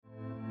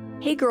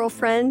Hey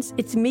girlfriends,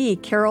 it's me,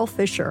 Carol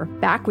Fisher,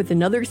 back with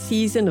another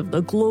season of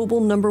the global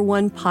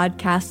 #1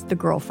 podcast, The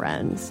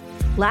Girlfriends.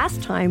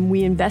 Last time,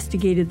 we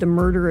investigated the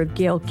murder of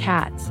Gail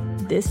Katz.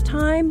 This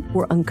time,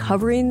 we're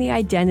uncovering the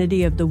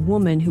identity of the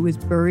woman who was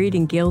buried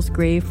in Gail's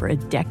grave for a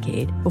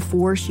decade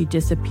before she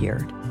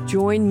disappeared.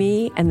 Join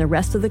me and the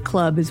rest of the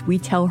club as we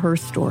tell her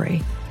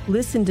story.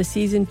 Listen to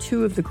Season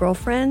 2 of The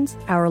Girlfriends,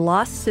 Our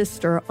Lost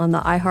Sister on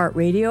the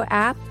iHeartRadio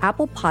app,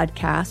 Apple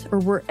Podcasts, or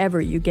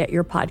wherever you get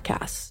your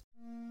podcasts.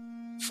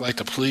 It's like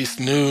the police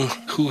knew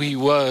who he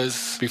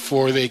was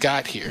before they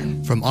got here.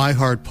 From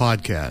iHeart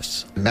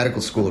Podcasts. The medical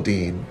school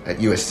dean at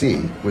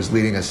USC was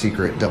leading a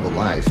secret double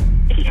life.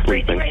 She's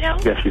breathing right now?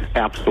 Yes, she's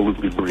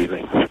absolutely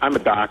breathing. I'm a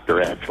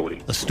doctor,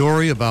 actually. A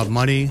story about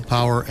money,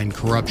 power, and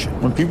corruption.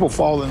 When people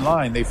fall in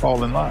line, they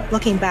fall in line.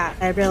 Looking back,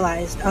 I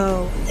realized,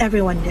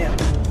 everyone knew.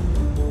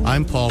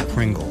 I'm Paul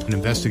Pringle, an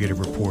investigative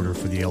reporter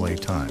for the LA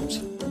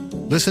Times.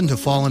 Listen to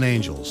Fallen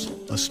Angels,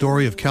 a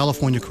story of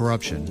California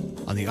corruption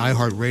on the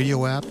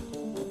iHeartRadio app,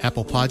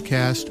 Apple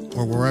Podcast,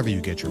 or wherever you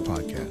get your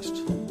podcasts.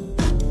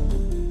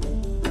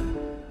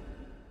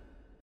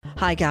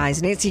 Hi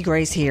guys, Nancy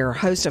Grace here,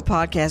 host of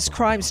podcast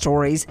Crime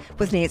Stories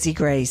with Nancy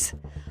Grace.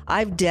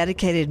 I've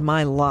dedicated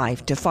my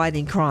life to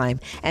fighting crime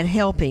and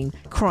helping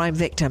crime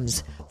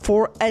victims.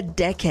 For a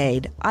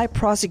decade, I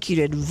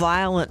prosecuted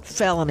violent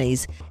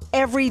felonies.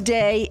 Every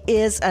day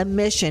is a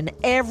mission.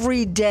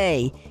 Every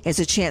day is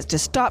a chance to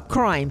stop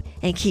crime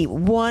and keep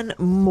one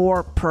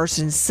more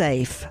person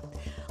safe.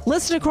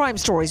 Listen to Crime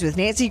Stories with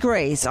Nancy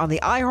Grace on the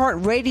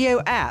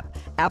iHeartRadio app,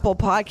 Apple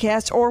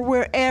Podcasts, or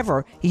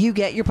wherever you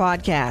get your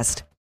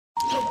podcast.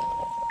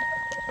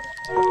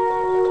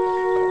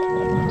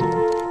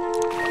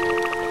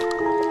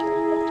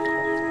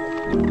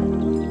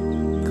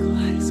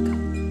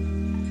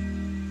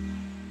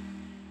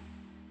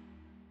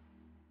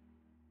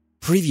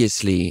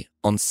 Previously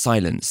on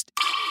Silenced.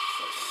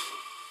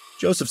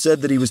 Joseph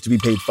said that he was to be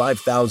paid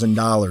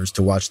 $5,000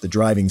 to watch the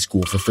driving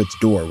school for Fritz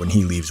Dorr when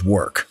he leaves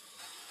work.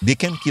 They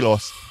can kill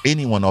us,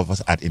 any one of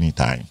us, at any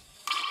time.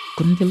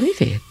 Couldn't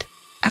believe it.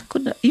 I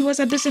couldn't. He was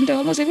at the center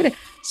almost every day.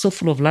 So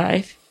full of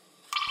life.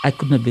 I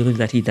could not believe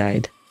that he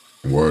died.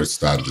 Words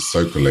started to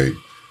circulate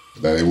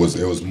that it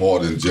was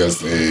more than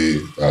just I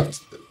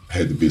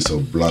hate to be so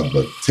blunt,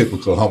 but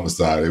typical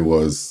homicide. It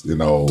was,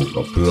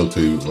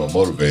 politically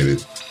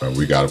motivated. And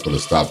we got to put a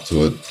stop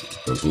to it,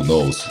 because who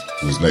knows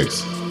who's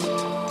next.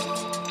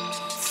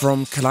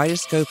 From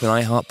Kaleidoscope and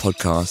iHeart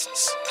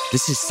Podcasts,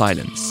 this is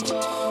Silenced.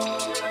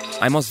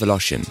 I'm Oz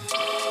Voloshin.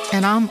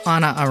 And I'm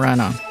Ana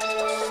Arana.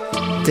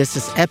 This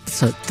is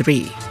episode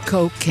 3,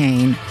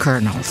 Cocaine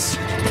Kernels.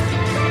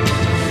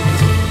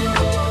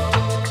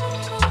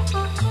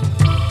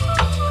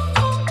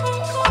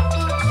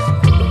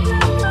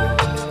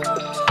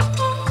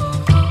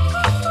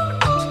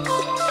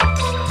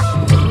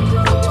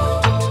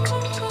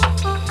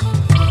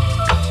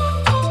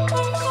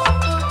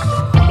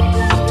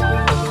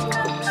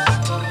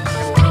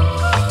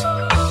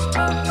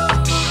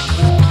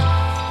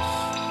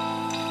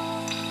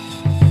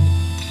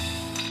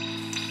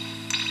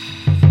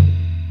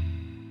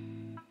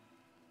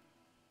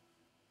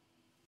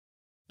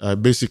 I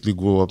basically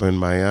grew up in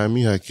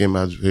Miami. I came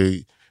at a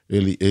very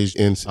early age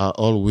and I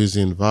always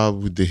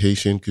involved with the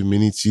Haitian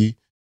community.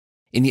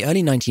 In the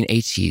early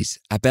 1980s,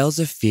 Abel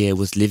Zafir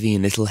was living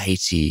in Little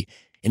Haiti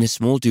in a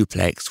small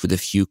duplex with a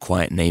few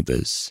quiet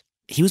neighbors.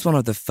 He was one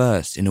of the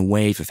first in a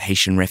wave of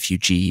Haitian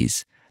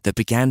refugees that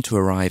began to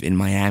arrive in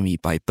Miami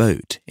by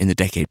boat in the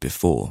decade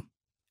before.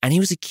 And he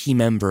was a key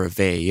member of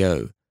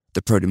VAO,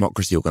 the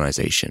pro-democracy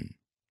organization.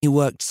 He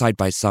worked side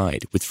by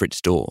side with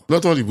Fritz Dorr.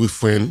 Not only with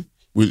friends,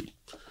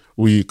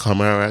 we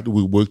comrades,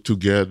 we work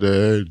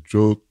together,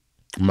 joke,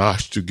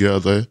 march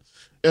together.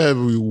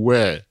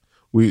 Everywhere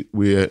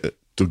we're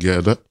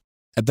together.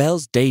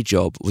 Abel's day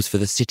job was for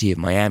the city of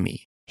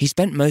Miami. He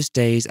spent most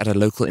days at a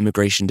local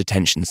immigration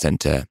detention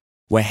center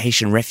where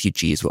Haitian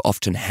refugees were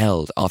often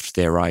held after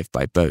they arrived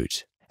by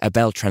boat.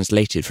 Abel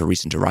translated for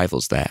recent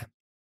arrivals there.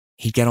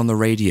 He'd get on the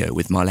radio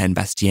with Marlène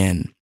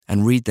Bastien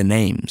and read the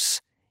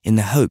names in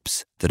the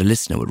hopes that a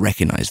listener would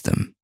recognize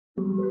them.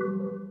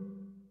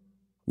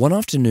 One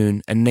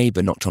afternoon, a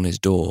neighbor knocked on his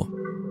door.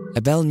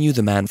 Abel knew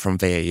the man from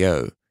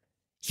VAO.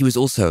 He was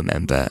also a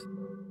member.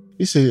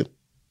 He said,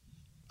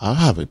 I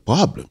have a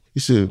problem. He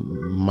said,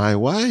 my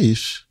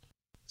wife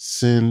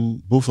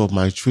sent both of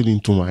my children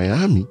to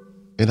Miami,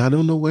 and I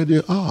don't know where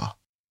they are.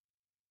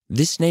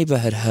 This neighbor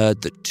had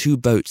heard that 2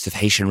 boats of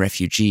Haitian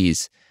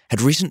refugees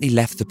had recently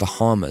left the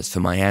Bahamas for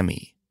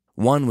Miami.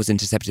 One was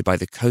intercepted by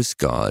the Coast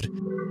Guard,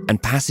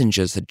 and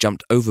passengers had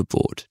jumped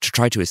overboard to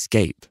try to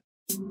escape.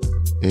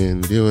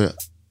 And there were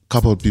a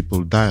couple of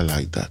people died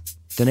like that.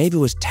 The neighbor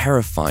was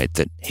terrified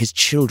that his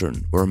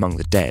children were among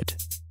the dead.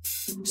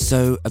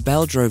 So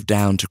Abel drove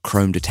down to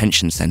Chrome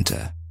Detention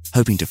Center,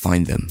 hoping to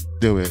find them.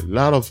 There were a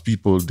lot of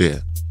people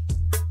there.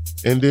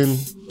 And then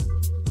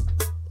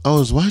I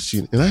was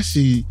watching and I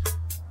see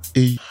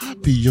a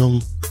happy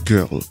young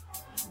girl.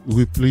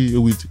 We play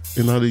with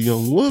another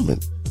young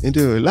woman and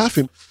they were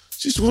laughing.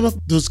 She's one of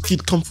those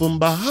kids come from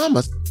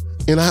Bahamas.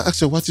 And I asked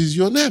her, what is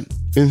your name?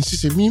 And she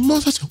said,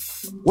 Mimos. I said,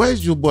 where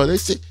is your boy? They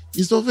said,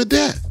 he's over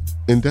there.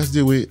 And that's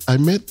the way I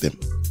met them.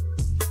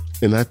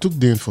 And I took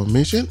the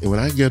information, and when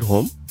I get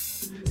home,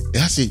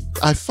 I said,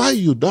 I find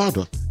your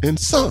daughter and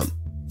son.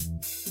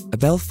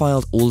 Abel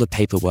filed all the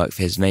paperwork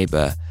for his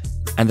neighbor,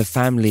 and the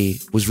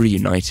family was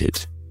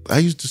reunited. I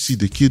used to see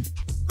the kid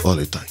all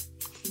the time.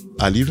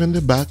 I live in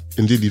the back,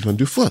 and they live in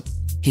the front.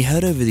 He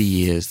heard over the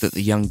years that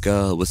the young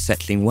girl was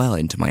settling well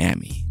into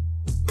Miami.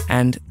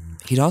 And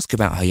he'd ask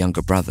about her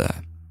younger brother.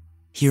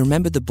 He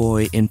remembered the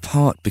boy in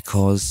part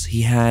because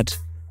he had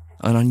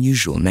an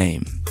unusual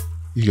name.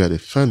 He got a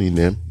funny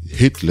name,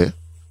 Hitler.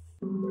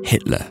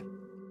 Hitler.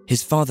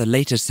 His father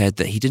later said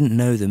that he didn't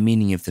know the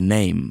meaning of the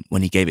name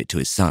when he gave it to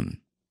his son.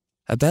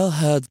 Abel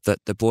heard that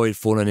the boy had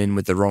fallen in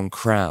with the wrong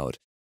crowd.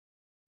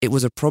 It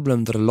was a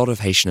problem that a lot of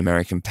Haitian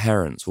American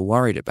parents were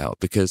worried about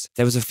because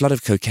there was a flood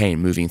of cocaine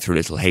moving through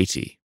Little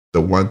Haiti.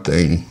 The one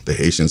thing the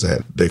Haitians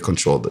had, they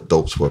controlled the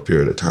dopes for a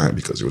period of time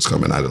because it was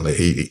coming out of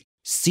Haiti.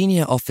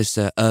 Senior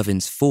Officer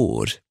Irvins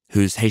Ford,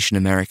 who's Haitian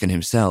American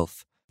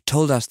himself,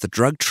 told us the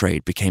drug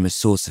trade became a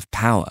source of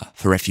power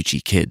for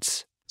refugee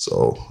kids.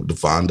 So the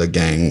Vonda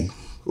gang,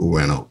 who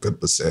ran a good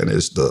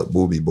percentage, the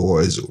Booby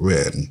Boys who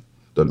ran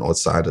the north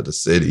side of the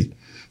city,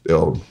 they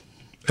all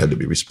had to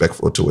be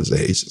respectful towards the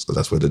Haitians because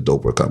that's where the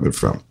dope were coming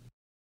from.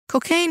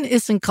 Cocaine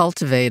isn't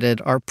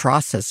cultivated or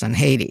processed in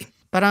Haiti,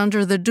 but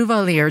under the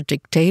Duvalier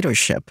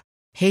dictatorship,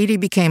 Haiti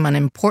became an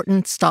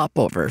important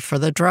stopover for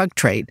the drug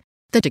trade.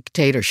 The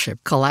dictatorship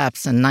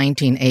collapsed in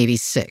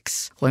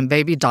 1986 when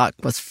Baby Doc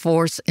was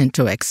forced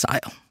into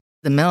exile.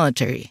 The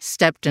military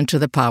stepped into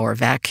the power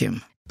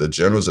vacuum. The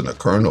generals and the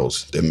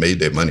colonels, they made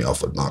their money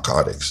off of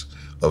narcotics,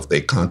 of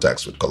their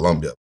contacts with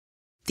Colombia.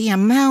 The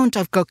amount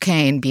of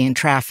cocaine being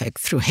trafficked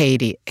through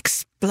Haiti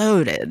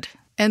exploded,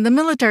 and the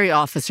military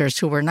officers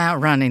who were now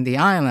running the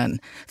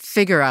island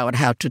figured out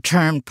how to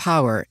turn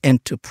power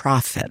into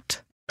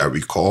profit. I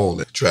recall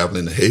that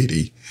traveling to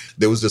Haiti,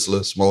 there was this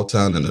little small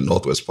town in the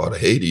northwest part of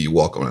Haiti. You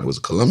walk around, it was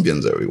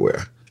Colombians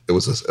everywhere. It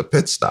was a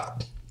pit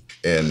stop.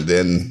 And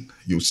then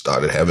you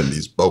started having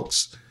these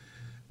boats,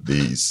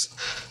 these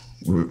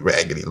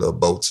raggedy little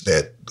boats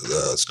that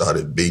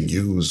started being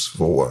used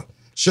for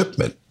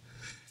shipment.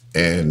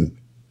 And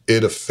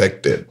it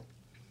affected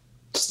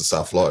the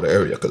South Florida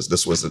area because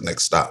this was the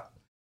next stop.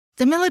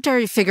 The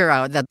military figured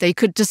out that they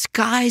could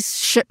disguise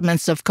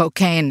shipments of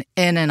cocaine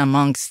in and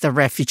amongst the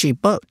refugee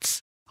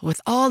boats. With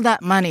all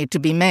that money to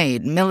be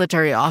made,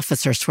 military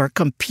officers were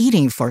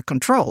competing for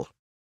control.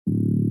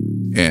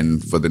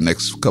 And for the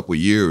next couple of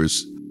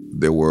years,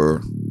 there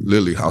were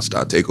literally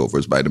hostile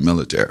takeovers by the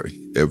military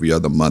every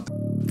other month.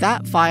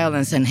 That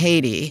violence in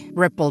Haiti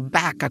rippled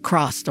back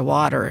across the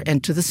water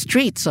into the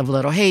streets of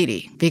Little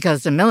Haiti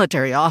because the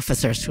military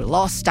officers who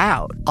lost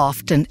out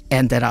often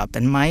ended up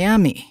in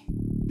Miami.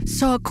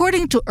 So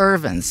according to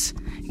Irvins,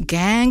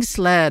 gangs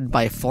led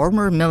by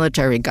former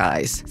military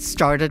guys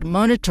started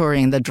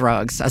monitoring the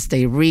drugs as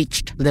they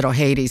reached Little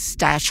Haiti's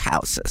stash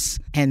houses.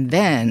 And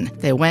then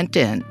they went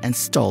in and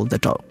stole the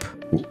dope.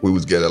 We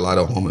would get a lot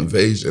of home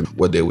invasion.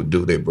 What they would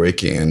do, they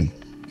break in,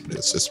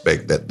 they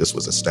suspect that this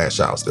was a stash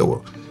house. There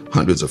were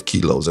hundreds of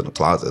kilos in a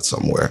closet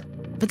somewhere.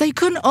 But they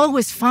couldn't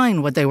always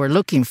find what they were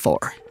looking for.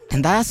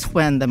 And that's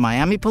when the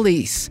Miami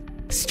police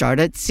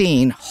started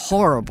seeing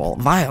horrible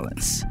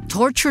violence,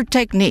 torture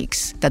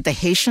techniques that the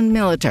Haitian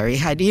military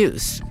had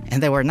used,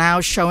 and they were now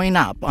showing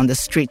up on the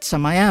streets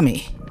of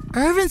Miami.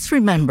 Irvins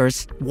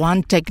remembers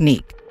one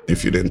technique.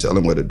 If you didn't tell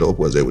them where the dope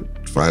was, they would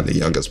find the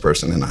youngest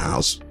person in the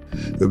house.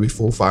 They'd be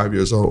 4 or 5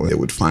 years old. They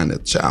would find a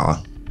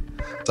child,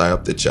 tie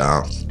up the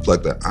child,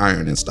 plug the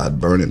iron, and start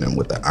burning them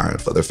with the iron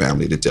for their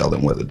family to tell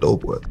them where the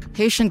dope was.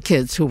 Haitian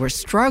kids who were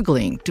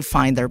struggling to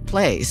find their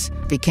place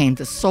became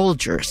the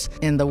soldiers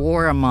in the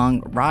war among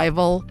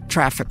rival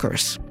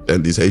traffickers.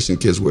 And these Haitian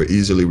kids were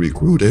easily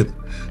recruited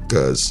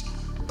because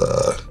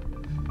the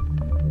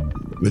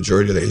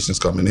majority of the Haitians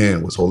coming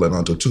in was holding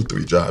on to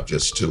 2-3 jobs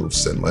just to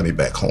send money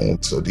back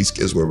home. So these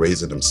kids were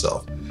raising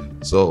themselves.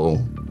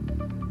 So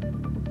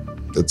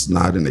it's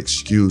not an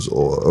excuse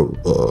or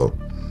a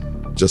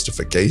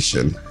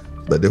justification,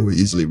 but they were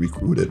easily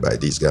recruited by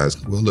these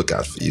guys. We'll look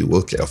out for you.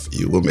 We'll care for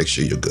you. We'll make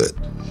sure you're good.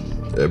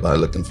 Everybody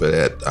looking for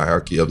that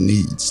hierarchy of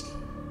needs.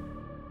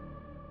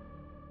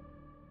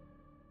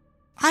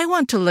 I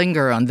want to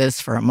linger on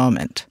this for a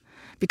moment,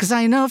 because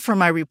I know from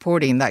my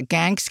reporting that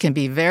gangs can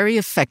be very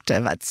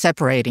effective at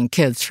separating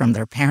kids from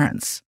their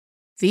parents.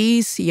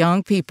 These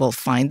young people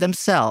find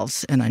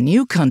themselves in a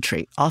new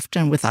country,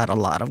 often without a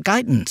lot of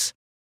guidance.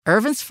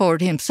 Irvins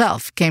Ford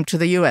himself came to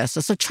the U.S.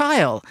 as a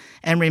child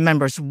and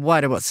remembers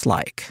what it was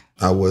like.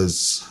 I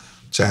was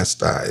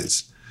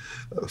chastised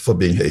for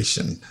being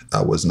Haitian.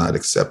 I was not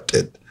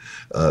accepted.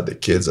 The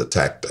kids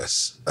attacked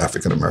us.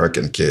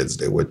 African-American kids,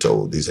 they were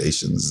told, these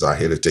Haitians are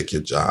here to take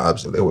your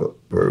jobs. They were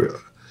very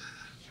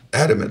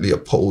adamantly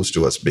opposed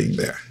to us being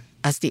there.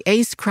 As the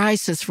AIDS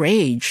crisis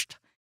raged,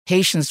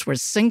 Haitians were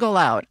singled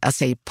out as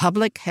a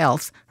public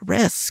health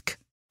risk.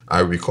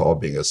 I recall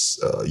being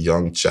a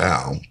young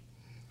child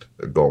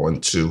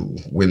going to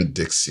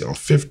Winn-Dixie on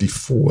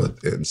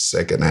 54th and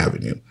 2nd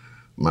Avenue.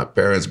 My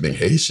parents, being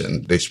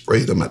Haitian, they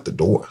sprayed them at the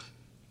door.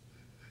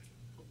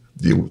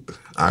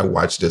 I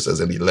watched this as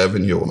an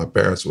 11-year-old. My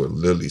parents were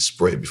literally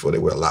sprayed before they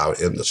were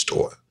allowed in the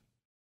store.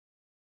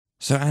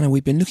 So, Anna,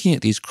 we've been looking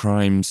at these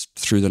crimes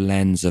through the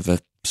lens of a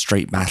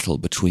straight battle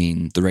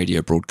between the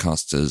radio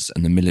broadcasters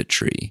and the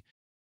military.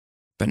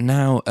 But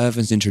now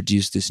Irvin's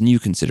introduced this new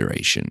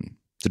consideration,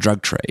 the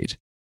drug trade,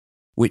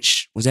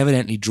 which was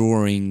evidently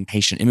drawing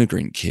Haitian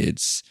immigrant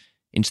kids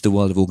into the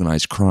world of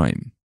organized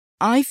crime.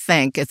 I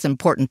think it's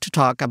important to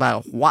talk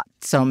about what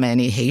so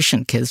many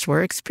Haitian kids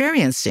were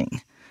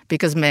experiencing,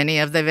 because many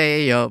of the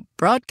VAO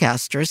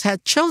broadcasters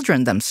had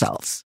children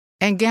themselves,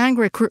 and gang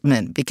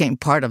recruitment became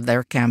part of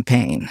their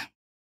campaign.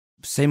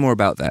 Say more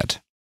about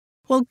that.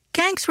 Well,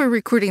 gangs were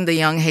recruiting the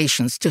young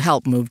Haitians to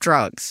help move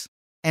drugs,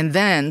 and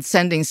then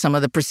sending some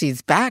of the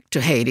proceeds back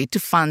to Haiti to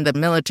fund the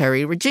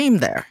military regime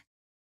there.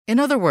 In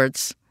other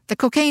words, the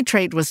cocaine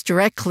trade was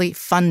directly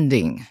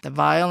funding the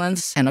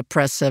violence and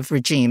oppressive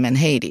regime in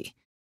Haiti,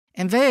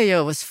 and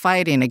VAO was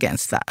fighting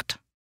against that.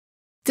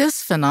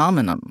 This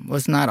phenomenon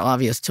was not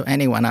obvious to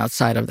anyone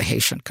outside of the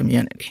Haitian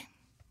community.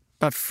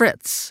 But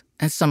Fritz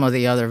and some of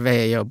the other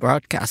VAO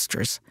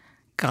broadcasters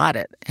got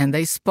it, and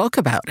they spoke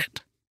about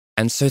it.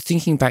 And so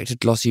thinking back to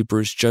Glossy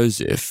Bruce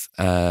Joseph,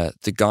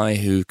 the guy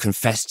who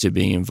confessed to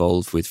being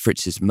involved with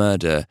Fritz's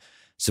murder,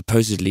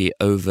 supposedly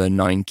over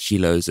 9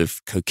 kilos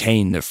of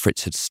cocaine that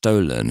Fritz had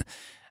stolen.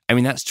 I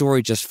mean, that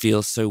story just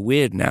feels so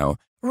weird now.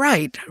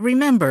 Right.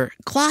 Remember,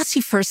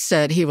 Glossy first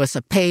said he was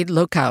a paid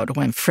lookout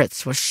when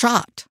Fritz was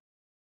shot.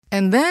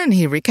 And then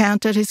he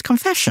recounted his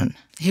confession.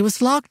 He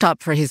was locked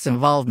up for his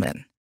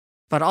involvement.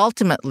 But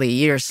ultimately,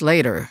 years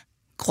later,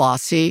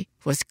 Glossy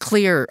was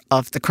clear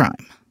of the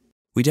crime.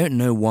 We don't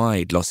know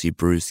why Glossy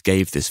Bruce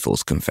gave this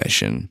false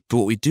confession, but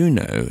what we do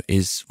know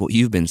is what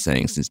you've been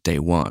saying since day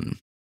one,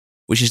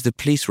 which is the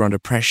police were under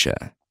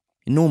pressure,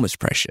 enormous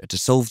pressure, to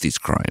solve these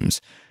crimes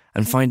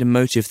and find a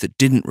motive that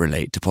didn't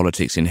relate to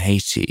politics in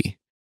Haiti.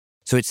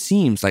 So it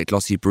seems like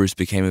Glossy Bruce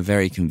became a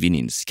very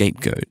convenient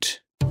scapegoat.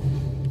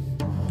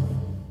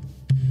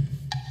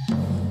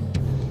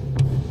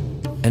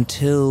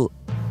 Until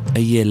a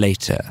year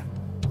later,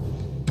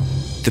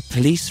 the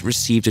police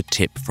received a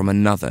tip from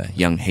another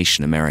young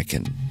Haitian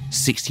American,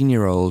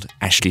 16-year-old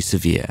Ashley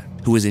Sevier,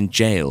 who was in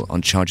jail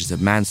on charges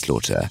of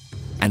manslaughter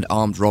and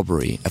armed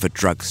robbery of a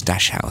drug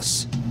stash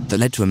house that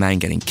led to a man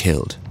getting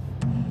killed.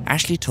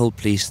 Ashley told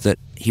police that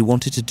he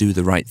wanted to do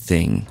the right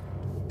thing,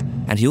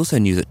 and he also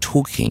knew that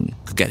talking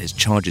could get his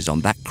charges on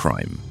that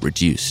crime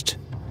reduced.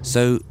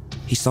 So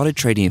he started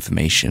trading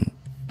information.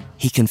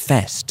 He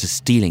confessed to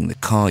stealing the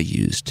car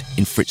used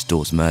in Fritz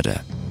Dorr's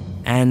murder.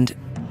 And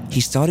he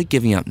started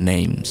giving up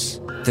names,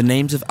 the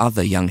names of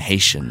other young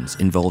Haitians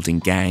involved in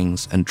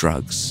gangs and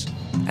drugs,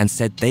 and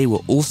said they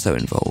were also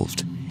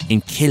involved in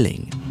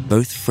killing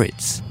both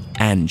Fritz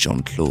and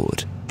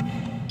Jean-Claude.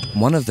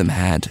 One of them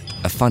had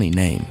a funny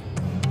name,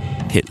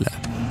 Hitler.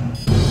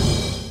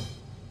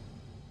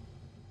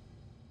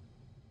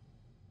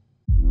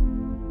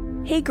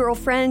 Hey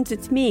girlfriends,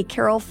 it's me,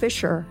 Carol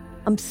Fisher.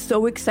 I'm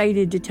so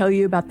excited to tell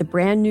you about the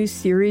brand new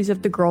series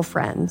of The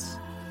Girlfriends.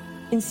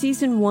 In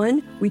season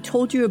 1, we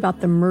told you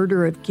about the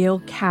murder of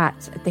Gail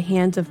Katz at the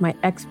hands of my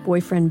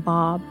ex-boyfriend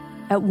Bob.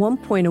 At one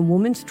point, a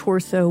woman's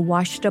torso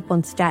washed up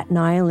on Staten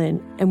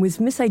Island and was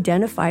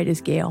misidentified as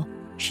Gail.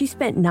 She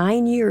spent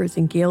 9 years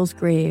in Gail's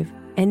grave,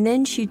 and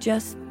then she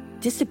just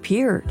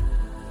disappeared.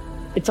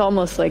 It's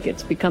almost like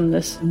it's become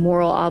this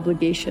moral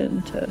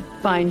obligation to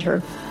find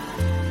her.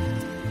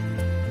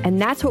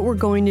 And that's what we're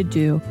going to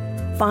do.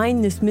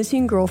 Find this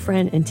missing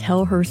girlfriend and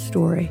tell her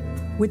story.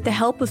 With the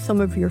help of some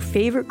of your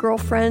favorite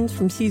girlfriends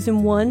from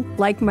season 1,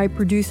 like my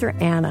producer,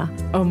 Anna.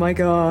 Oh my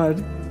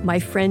God. My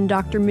friend,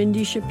 Dr.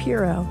 Mindy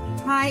Shapiro.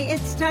 Hi,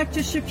 it's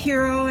Dr.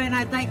 Shapiro, and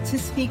I'd like to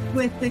speak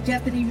with the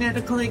Deputy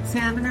Medical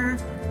Examiner.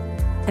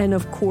 And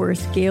of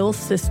course, Gail's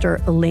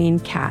sister, Elaine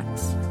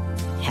Katz.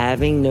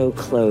 Having no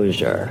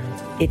closure,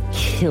 it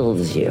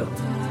kills you.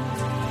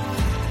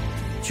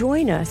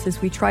 Join us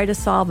as we try to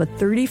solve a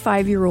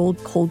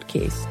 35-year-old cold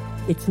case.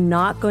 It's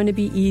not going to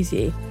be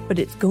easy, but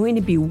it's going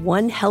to be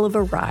one hell of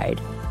a ride.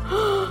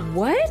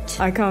 What?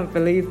 I can't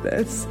believe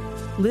this.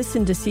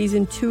 Listen to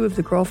season 2 of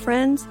The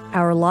Girlfriends,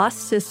 Our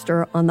Lost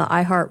Sister on the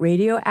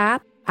iHeartRadio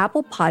app,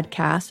 Apple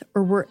Podcasts,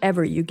 or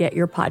wherever you get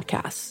your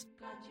podcasts.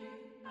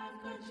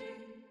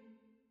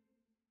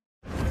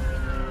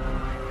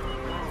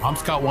 I'm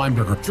Scott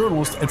Weinberger,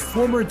 journalist and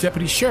former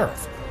deputy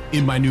sheriff.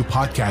 In my new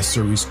podcast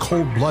series,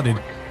 Cold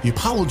Blooded, The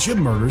Apollo Gym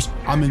Murders,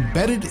 I'm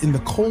embedded in the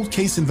cold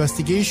case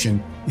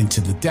investigation into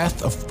the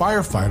death of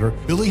firefighter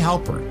Billy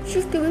Halpern. It's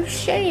just a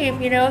shame,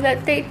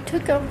 that they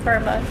took him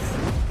from us.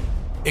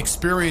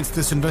 Experience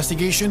this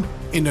investigation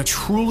in a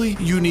truly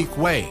unique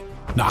way,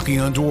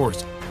 knocking on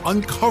doors,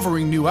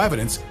 uncovering new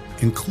evidence,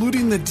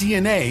 including the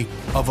DNA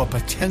of a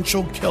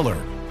potential killer.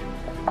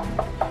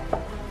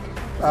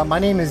 My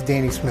name is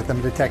Danny Smith. I'm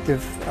a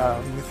detective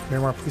with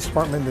Miramar Police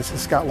Department. This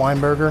is Scott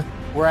Weinberger.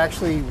 We're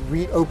actually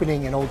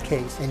reopening an old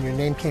case, and your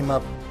name came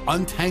up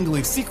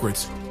untangling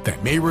secrets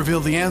that may reveal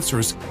the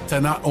answers to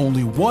not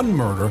only one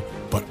murder,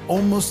 but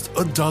almost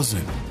a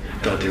dozen.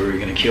 Thought they were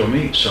going to kill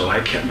me, so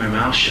I kept my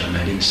mouth shut and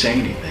I didn't say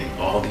anything.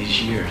 All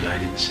these years, I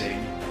didn't say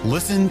anything.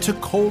 Listen to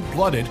Cold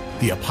Blooded,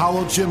 the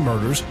Apollo Gym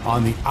Murders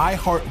on the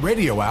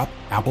iHeartRadio app,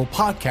 Apple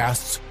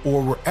Podcasts,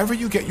 or wherever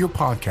you get your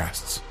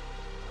podcasts.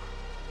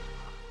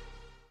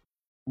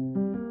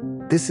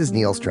 This is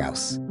Neil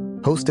Strauss,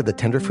 host of the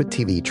Tenderfoot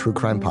TV True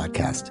Crime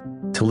Podcast,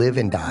 To Live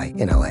and Die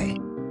in LA.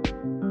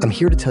 I'm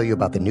here to tell you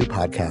about the new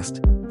podcast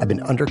I've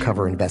been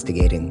undercover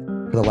investigating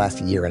for the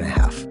last year and a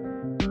half.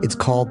 It's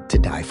called To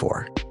Die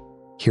For.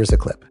 Here's a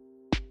clip.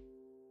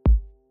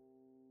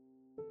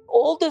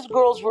 All these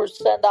girls were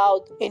sent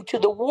out into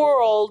the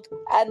world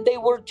and they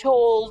were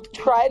told,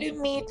 try to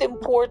meet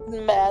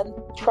important men,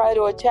 try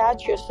to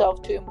attach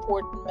yourself to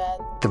important men.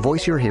 The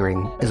voice you're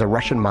hearing is a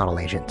Russian model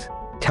agent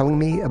telling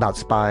me about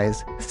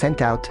spies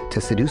sent out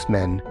to seduce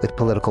men with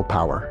political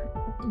power.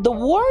 The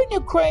war in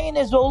Ukraine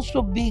is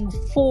also being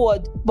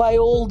fought by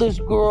all these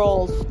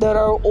girls that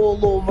are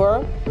all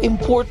over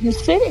important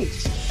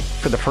cities.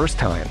 For the first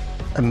time,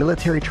 a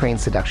military-trained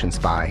seduction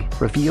spy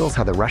reveals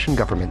how the Russian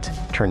government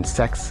turned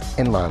sex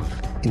and love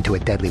into a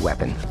deadly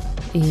weapon.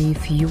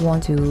 If you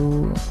want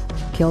to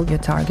kill your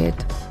target,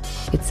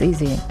 it's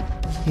easy.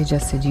 You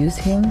just seduce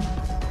him,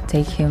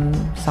 take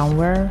him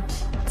somewhere,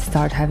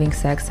 start having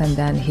sex, and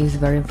then he's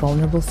very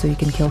vulnerable, so you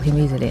can kill him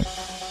easily.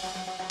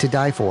 To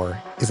Die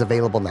For is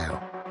available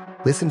now.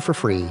 Listen for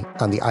free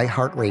on the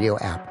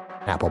iHeartRadio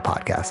app, Apple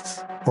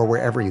Podcasts, or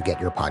wherever you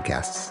get your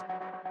podcasts.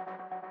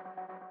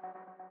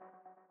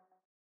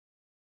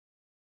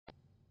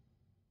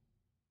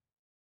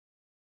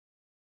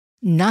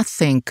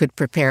 Nothing could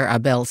prepare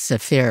Abel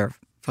Safir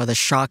for the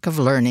shock of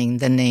learning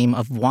the name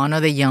of one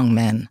of the young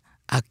men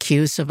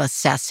accused of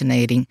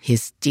assassinating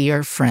his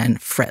dear friend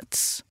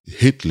Fritz.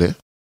 Hitler,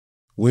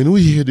 when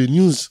we hear the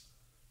news,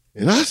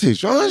 and I say,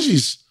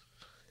 Georges,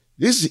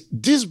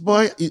 this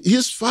boy,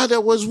 his father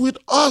was with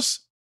us.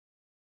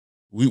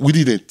 We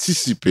didn't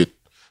anticipate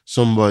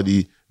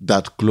somebody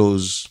that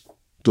close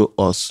to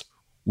us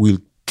will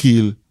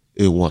kill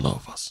a one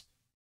of us.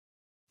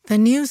 The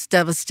news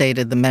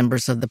devastated the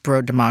members of the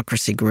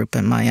pro-democracy group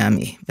in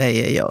Miami,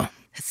 VAO,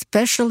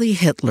 especially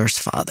Hitler's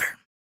father.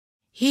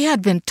 He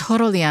had been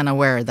totally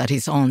unaware that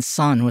his own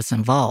son was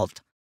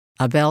involved.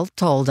 Abel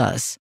told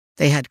us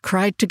they had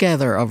cried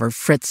together over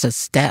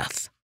Fritz's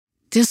death.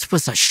 This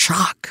was a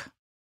shock.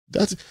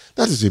 That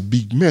is a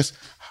big mess.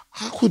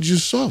 How could you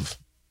solve?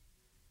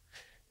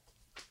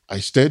 I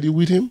study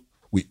with him.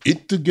 We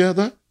eat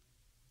together.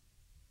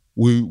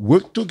 We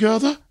work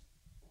together.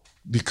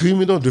 The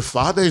criminal, the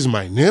father is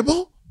my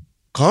neighbor.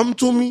 Come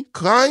to me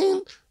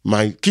crying.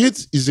 My kid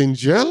is in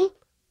jail.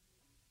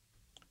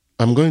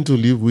 I'm going to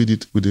live with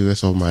it with the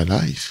rest of my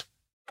life.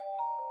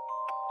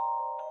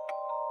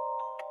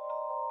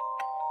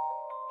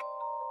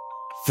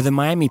 For the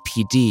Miami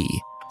PD,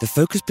 the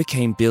focus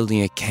became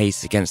building a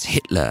case against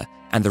Hitler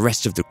and the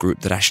rest of the group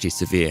that Ashley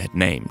Severe had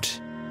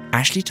named.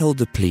 Ashley told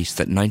the police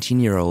that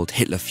 19-year-old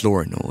Hitler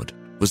Florinord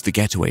was the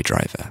getaway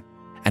driver,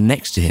 and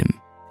next to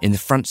him, in the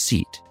front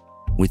seat,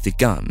 with the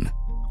gun,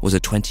 was a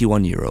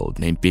 21-year-old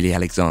named Billy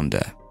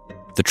Alexander,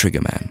 the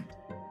trigger man.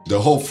 The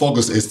whole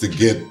focus is to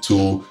get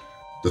to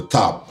the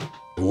top.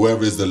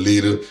 Whoever is the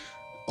leader,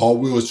 all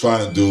we were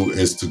trying to do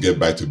is to get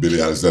back to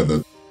Billy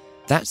Alexander.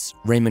 That's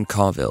Raymond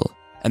Carville,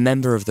 a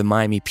member of the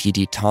Miami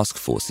PD task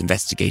force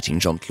investigating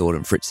Jean-Claude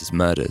and Fritz's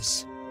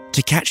murders.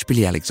 To catch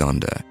Billy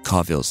Alexander,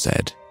 Carville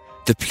said,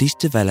 the police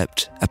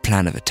developed a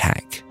plan of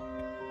attack.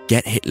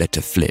 Get Hitler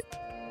to flip,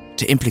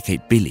 to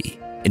implicate Billy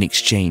in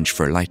exchange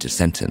for a lighter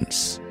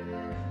sentence.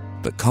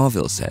 But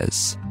Carville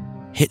says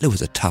Hitler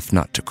was a tough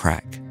nut to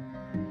crack.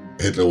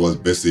 Hitler was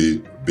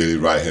basically Billy's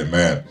right-hand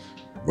man.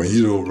 When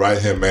you're the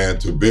right-hand man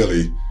to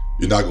Billy,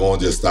 you're not going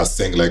to just start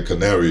singing like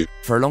canary.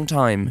 For a long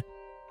time,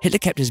 Hitler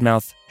kept his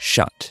mouth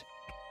shut.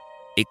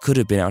 It could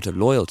have been out of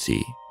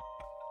loyalty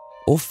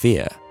or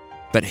fear,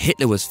 but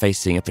Hitler was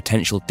facing a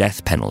potential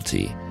death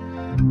penalty.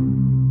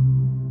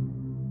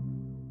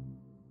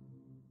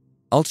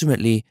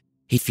 Ultimately,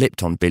 he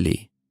flipped on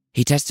Billy.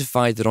 He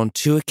testified that on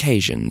 2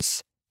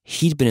 occasions,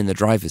 he'd been in the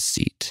driver's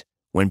seat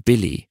when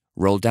Billy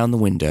rolled down the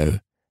window,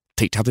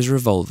 picked up his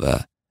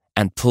revolver,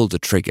 and pulled the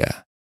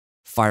trigger,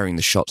 firing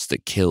the shots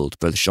that killed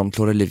both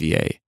Jean-Claude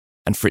Olivier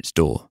and Fritz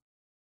Dorr.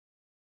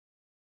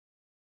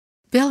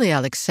 Billy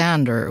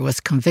Alexander was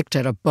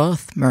convicted of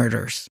both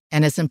murders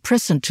and is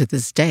imprisoned to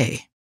this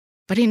day.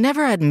 But he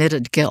never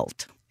admitted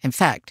guilt. In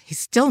fact, he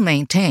still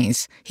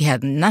maintains he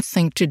had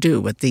nothing to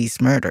do with these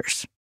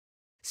murders.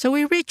 So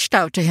we reached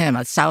out to him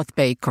at South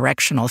Bay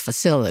Correctional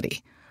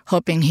Facility,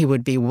 hoping he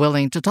would be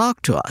willing to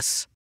talk to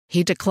us.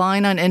 He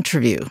declined an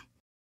interview,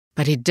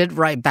 but he did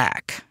write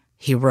back.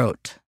 He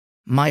wrote,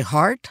 "My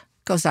heart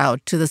goes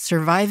out to the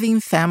surviving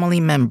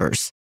family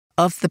members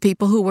of the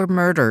people who were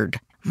murdered.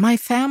 My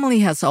family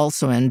has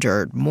also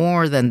endured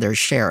more than their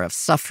share of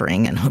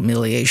suffering and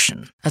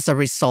humiliation as a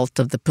result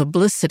of the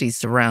publicity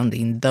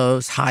surrounding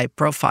those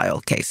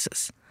high-profile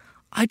cases.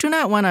 I do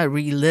not want to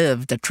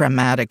relive the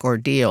traumatic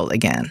ordeal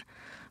again,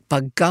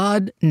 but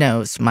God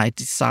knows my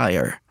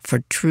desire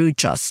for true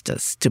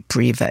justice to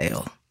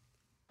prevail.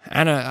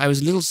 Anna, I was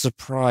a little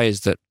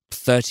surprised that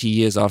 30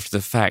 years after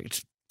the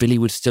fact, Billy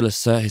would still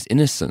assert his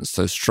innocence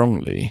so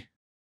strongly.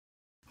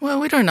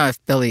 Well, we don't know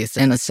if Billy is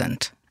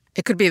innocent.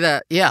 It could be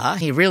that, yeah,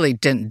 he really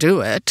didn't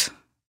do it.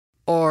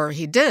 Or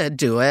he did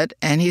do it,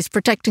 and he's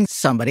protecting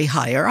somebody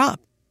higher up.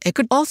 It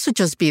could also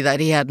just be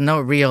that he had no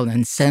real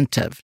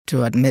incentive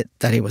to admit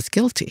that he was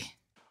guilty.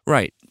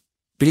 Right.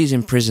 Billy's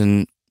in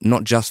prison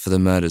not just for the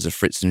murders of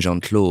Fritz and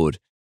Jean-Claude.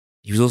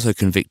 He was also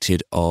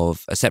convicted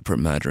of a separate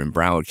murder in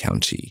Broward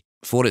County.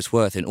 For what it's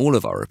worth, in all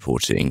of our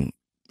reporting,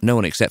 no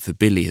one except for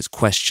Billy has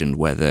questioned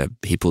whether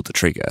he pulled the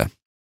trigger.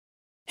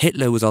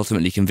 Hitler was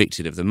ultimately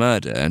convicted of the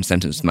murder and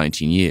sentenced to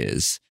 19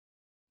 years.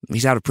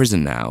 He's out of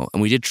prison now,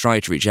 and we did try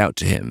to reach out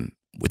to him,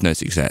 with no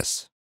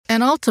success.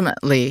 And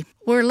ultimately,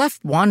 we're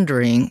left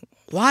wondering,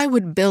 why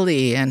would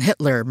Billy and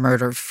Hitler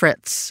murder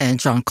Fritz and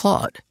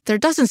Jean-Claude? There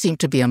doesn't seem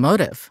to be a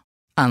motive,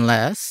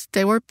 unless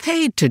they were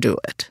paid to do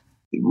it.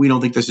 We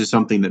don't think this is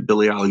something that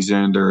Billy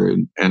Alexander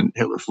and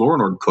Hitler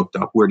Flournoy cooked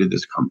up. Where did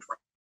this come from?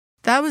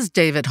 That was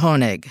David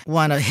Honig,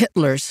 one of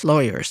Hitler's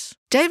lawyers.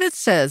 David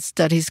says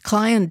that his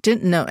client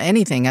didn't know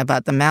anything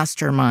about the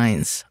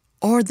masterminds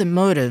or the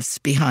motives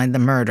behind the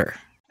murder.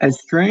 As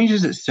strange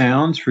as it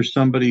sounds for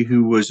somebody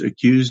who was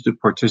accused of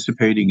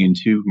participating in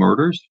 2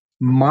 murders,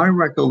 my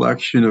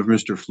recollection of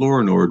Mr.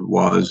 Flournoy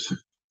was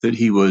that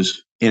he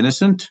was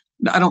innocent.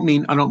 I don't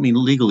mean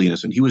legally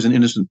innocent. He was an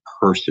innocent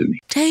person.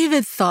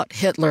 David thought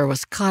Hitler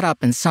was caught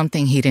up in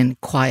something he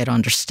didn't quite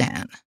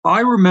understand.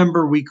 I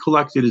remember we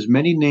collected as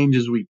many names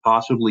as we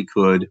possibly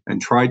could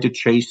and tried to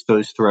chase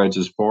those threads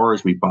as far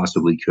as we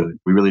possibly could.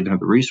 We really didn't have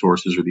the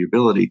resources or the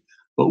ability,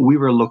 but we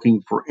were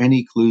looking for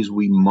any clues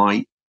we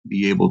might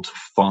be able to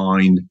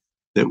find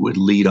that would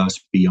lead us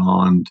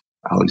beyond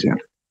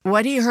Alexander.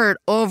 What he heard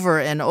over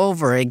and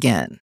over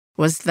again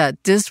was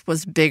that this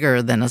was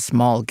bigger than a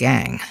small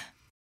gang.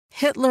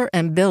 Hitler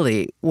and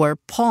Billy were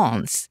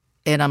pawns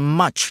in a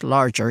much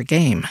larger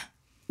game.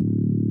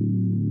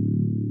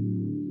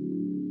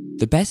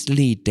 The best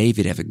lead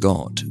David ever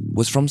got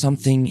was from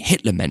something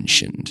Hitler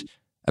mentioned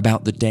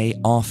about the day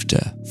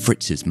after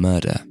Fritz's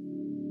murder.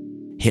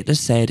 Hitler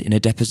said in a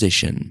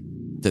deposition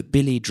that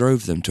Billy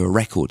drove them to a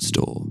record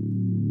store.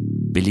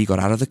 Billy got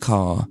out of the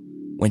car,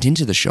 went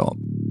into the shop,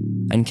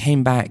 and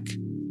came back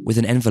with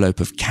an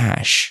envelope of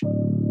cash.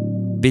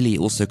 Billy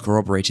also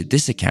corroborated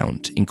this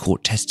account in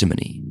court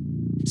testimony,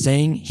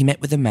 saying he met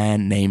with a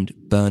man named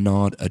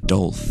Bernard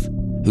Adolph,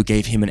 who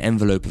gave him an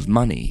envelope of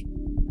money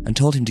and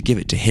told him to give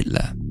it to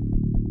Hitler.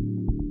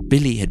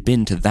 Billy had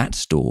been to that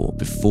store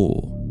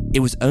before.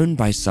 It was owned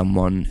by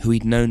someone who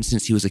he'd known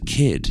since he was a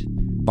kid,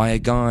 by a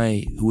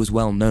guy who was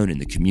well known in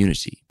the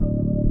community.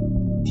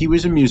 He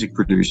was a music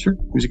producer.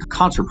 He was a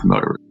concert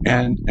promoter.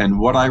 And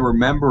what I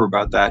remember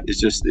about that is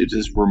just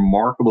this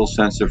remarkable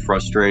sense of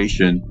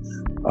frustration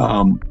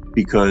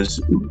because,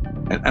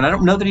 and I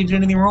don't know that he did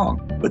anything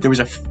wrong, but there was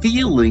a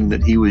feeling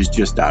that he was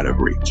just out of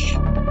reach.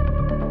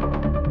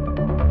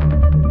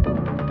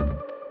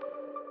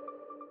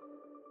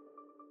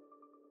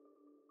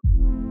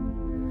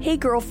 Hey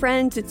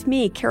girlfriends, it's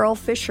me, Carol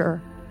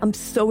Fisher. I'm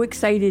so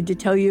excited to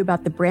tell you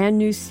about the brand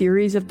new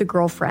series of The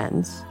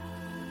Girlfriends.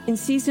 In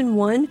season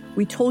 1,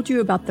 we told you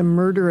about the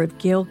murder of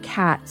Gail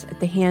Katz at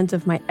the hands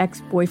of my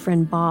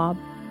ex-boyfriend Bob.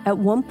 At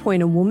one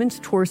point, a woman's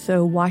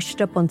torso washed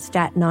up on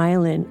Staten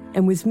Island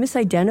and was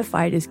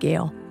misidentified as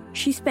Gail.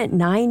 She spent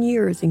 9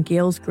 years in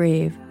Gail's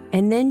grave,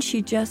 and then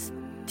she just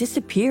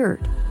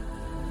disappeared.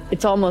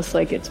 It's almost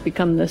like it's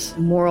become this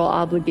moral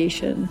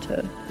obligation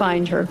to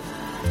find her.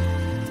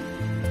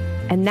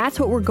 And that's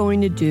what we're going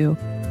to do.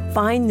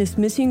 Find this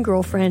missing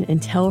girlfriend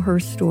and tell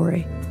her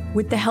story.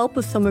 With the help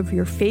of some of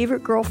your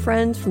favorite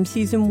girlfriends from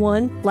season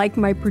 1, like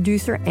my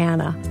producer,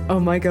 Anna.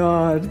 Oh my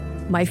God.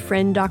 My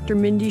friend, Dr.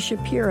 Mindy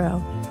Shapiro.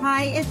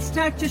 Hi, it's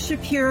Dr.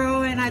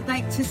 Shapiro, and I'd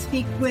like to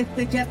speak with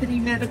the deputy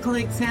medical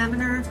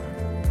examiner.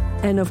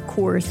 And of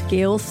course,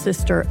 Gail's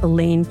sister,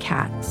 Elaine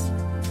Katz.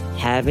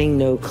 Having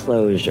no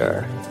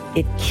closure,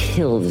 it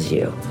kills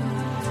you.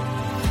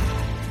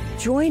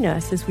 Join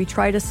us as we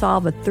try to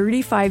solve a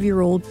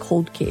 35-year-old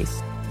cold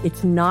case.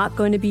 It's not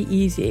going to be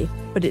easy,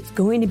 but it's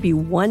going to be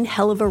one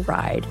hell of a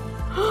ride.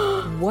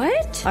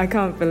 What? I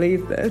can't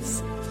believe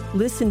this.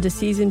 Listen to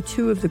season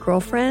 2 of The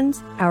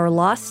Girlfriends, Our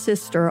Lost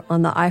Sister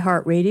on the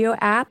iHeartRadio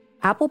app,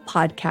 Apple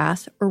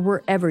Podcasts, or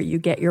wherever you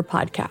get your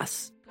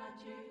podcasts.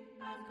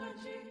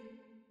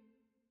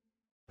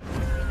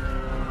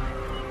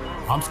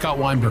 I'm Scott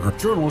Weinberger,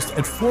 journalist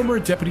and former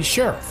deputy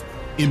sheriff.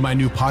 In my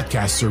new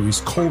podcast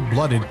series, Cold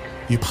Blooded,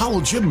 The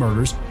Apollo Gym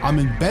Murders, I'm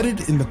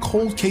embedded in the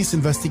cold case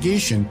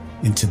investigation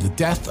into the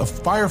death of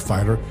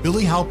firefighter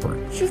Billy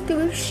Halpern. It's just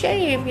a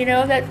shame,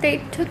 that they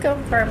took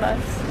him from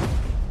us.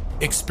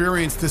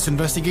 Experience this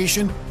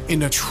investigation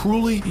in a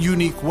truly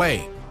unique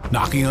way,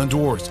 knocking on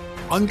doors,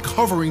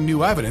 uncovering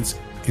new evidence,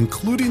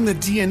 including the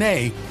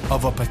DNA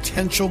of a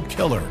potential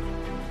killer.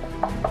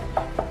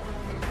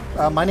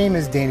 My name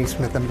is Danny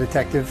Smith. I'm a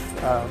detective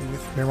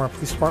with Miramar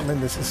Police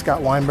Department. This is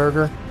Scott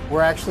Weinberger.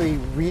 We're actually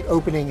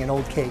reopening an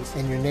old case,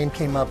 and your name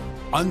came up.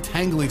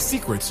 Untangling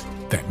secrets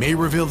that may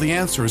reveal the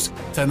answers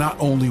to not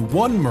only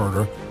one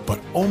murder, but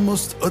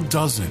almost a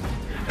dozen.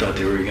 I thought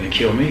they were going to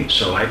kill me,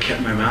 so I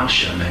kept my mouth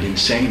shut and I didn't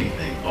say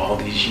anything. All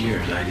these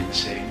years, I didn't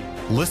say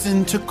anything.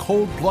 Listen to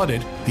Cold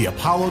Blooded, The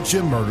Apollo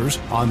Gym Murders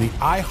on the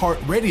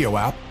iHeartRadio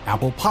app,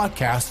 Apple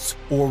Podcasts,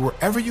 or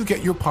wherever you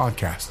get your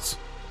podcasts.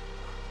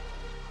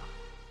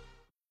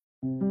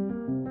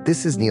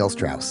 This is Neil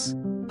Strauss,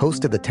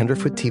 host of the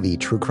Tenderfoot TV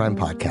True Crime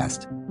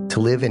Podcast, To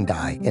Live and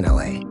Die in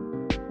LA.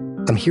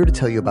 I'm here to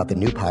tell you about the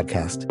new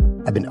podcast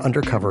I've been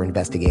undercover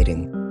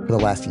investigating for the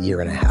last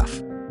year and a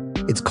half.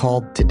 It's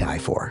called To Die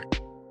For.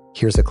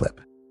 Here's a clip.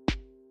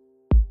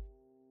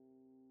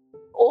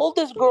 All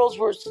these girls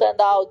were sent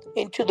out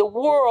into the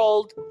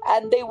world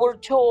and they were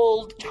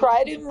told,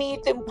 try to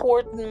meet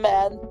important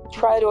men,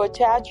 try to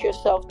attach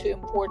yourself to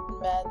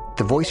important men.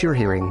 The voice you're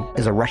hearing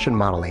is a Russian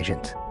model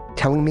agent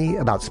telling me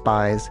about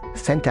spies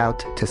sent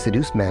out to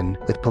seduce men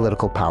with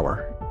political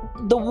power.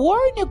 The war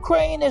in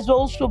Ukraine is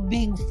also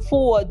being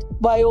fought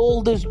by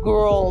all these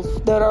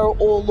girls that are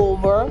all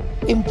over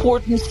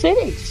important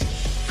cities.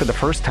 For the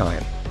first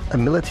time, a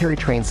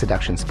military-trained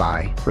seduction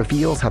spy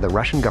reveals how the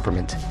Russian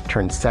government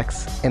turned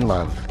sex and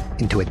love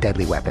into a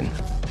deadly weapon.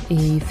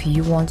 If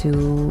you want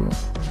to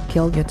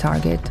kill your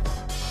target,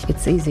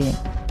 it's easy.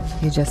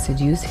 You just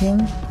seduce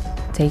him,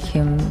 take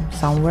him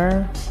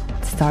somewhere,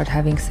 start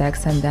having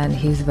sex, and then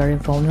he's very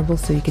vulnerable,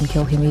 so you can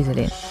kill him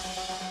easily.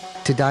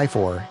 To Die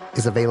For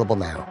is available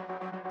now.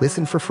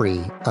 Listen for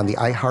free on the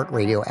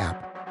iHeartRadio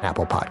app,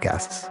 Apple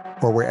Podcasts,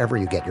 or wherever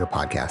you get your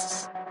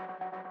podcasts.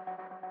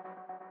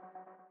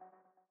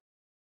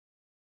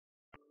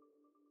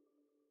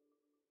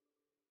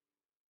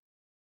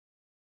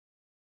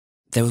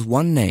 There was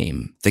one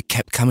name that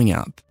kept coming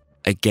up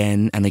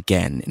again and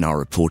again in our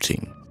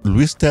reporting.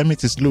 Louis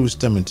Termitus. Louis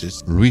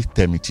Termitus. Louis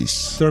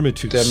Termitus.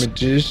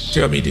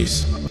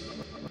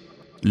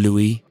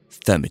 Louis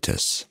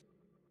Termitus.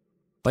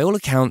 By all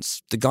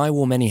accounts, the guy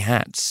wore many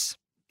hats.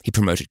 He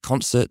promoted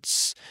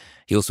concerts,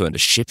 he also owned a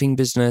shipping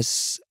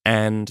business,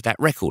 and that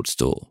record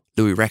store,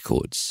 Louis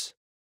Records.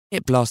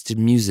 It blasted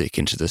music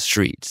into the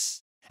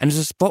streets, and was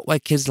a spot where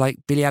kids like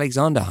Billy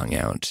Alexander hung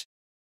out.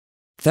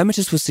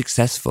 Termitus was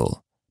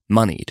successful,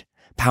 moneyed,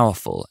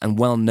 powerful, and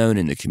well known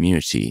in the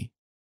community.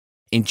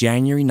 In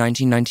January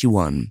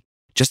 1991,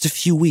 just a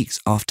few weeks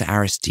after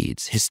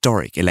Aristide's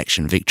historic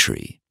election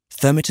victory,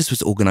 Termitus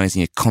was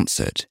organizing a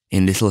concert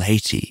in Little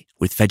Haiti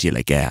with Fedya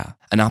Laguerre,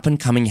 an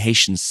up-and-coming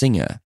Haitian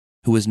singer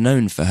who was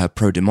known for her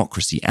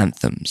pro-democracy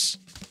anthems.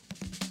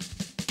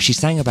 She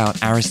sang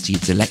about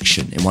Aristide's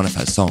election in one of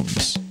her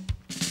songs.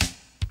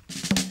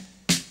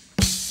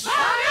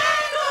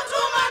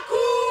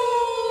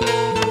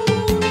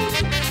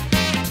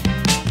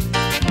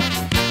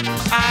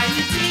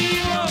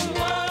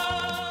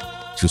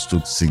 She used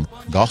to sing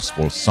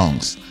gospel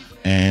songs,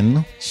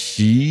 and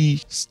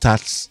she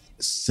starts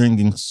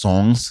singing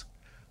songs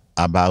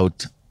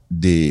about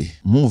the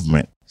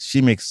movement.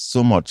 She makes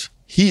so much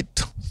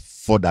heat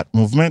for that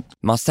movement.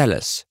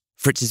 Marcellus,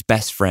 Fritz's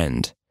best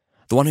friend,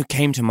 the one who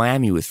came to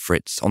Miami with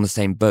Fritz on the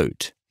same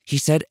boat, he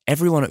said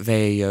everyone at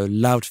VAO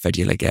loved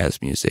Fedya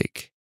Laguerre's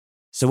music.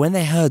 So when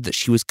they heard that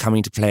she was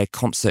coming to play a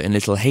concert in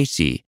Little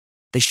Haiti,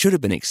 they should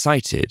have been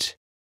excited.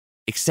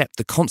 Except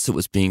the concert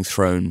was being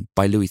thrown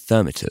by Louis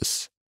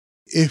Termitus.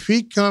 If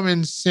he come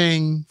and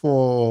sing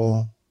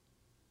for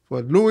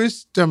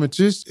Louis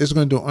Termitus, it's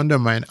going to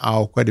undermine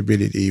our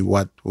credibility,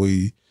 what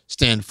we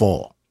stand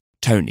for.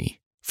 Tony,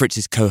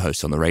 Fritz's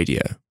co-host on the radio.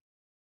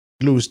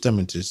 Louis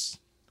Termitus,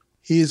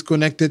 he is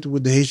connected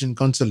with the Haitian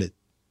consulate.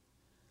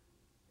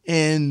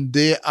 And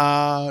they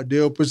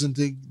represent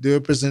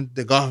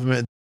the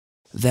government.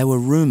 There were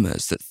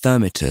rumors that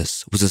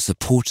Termitus was a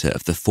supporter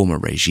of the former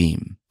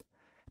regime.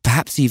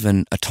 Perhaps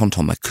even a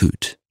tonton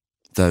macoute,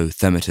 though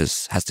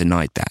Termitus has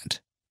denied that.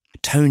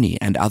 Tony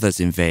and others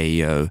in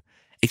VAO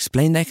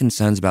explained their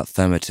concerns about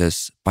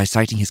Termitus by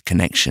citing his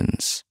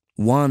connections.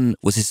 One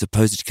was his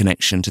supposed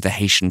connection to the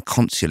Haitian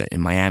consulate in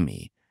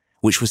Miami,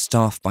 which was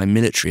staffed by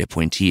military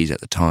appointees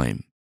at the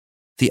time.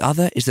 The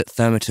other is that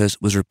Termitus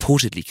was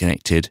reportedly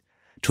connected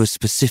to a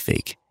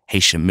specific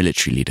Haitian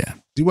military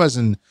leader. He was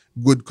in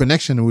good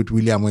connection with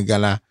William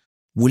Regala.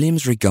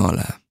 Williams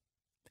Regala.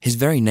 His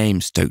very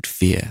name stoked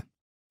fear.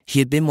 He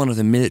had been one of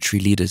the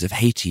military leaders of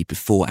Haiti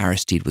before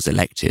Aristide was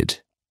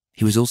elected.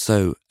 He was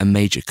also a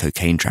major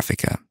cocaine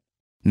trafficker.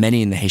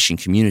 Many in the Haitian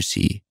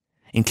community,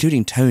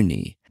 including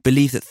Tony,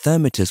 believed that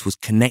Termitus was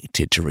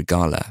connected to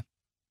Regala.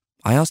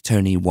 I asked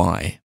Tony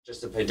why.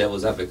 Just to play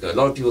devil's advocate, a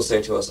lot of people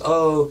say to us,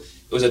 oh,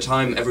 it was a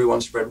time everyone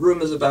spread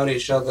rumors about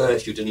each other.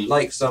 If you didn't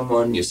like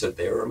someone, you said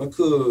they were a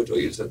macoute or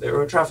you said they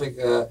were a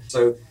trafficker.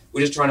 So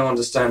we're just trying to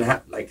understand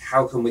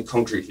how can we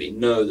concretely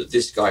know that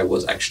this guy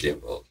was actually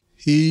involved.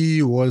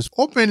 He was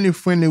openly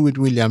friendly with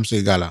William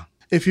Regala.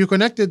 If you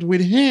connected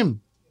with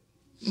him,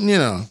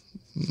 that's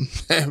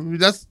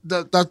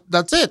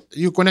it.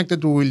 You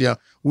connected to William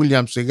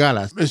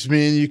Regala. It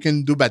means you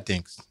can do bad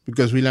things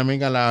because William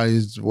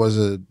Regala was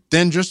a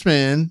dangerous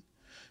man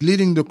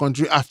leading the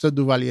country after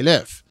Duvalier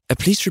left. A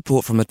police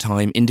report from the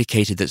time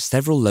indicated that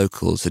several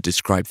locals had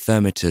described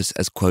Thermitus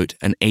as, quote,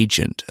 an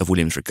agent of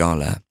Williams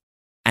Regala,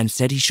 and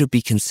said he should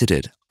be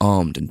considered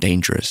armed and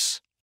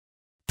dangerous.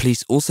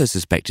 Police also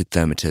suspected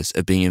Thermitus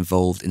of being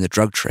involved in the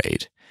drug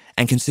trade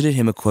and considered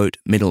him a, quote,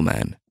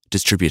 middleman,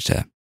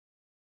 distributor.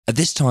 At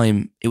this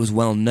time, it was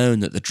well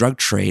known that the drug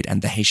trade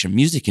and the Haitian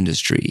music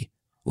industry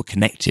were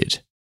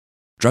connected.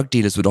 Drug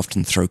dealers would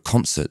often throw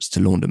concerts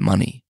to launder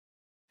money.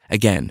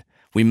 Again,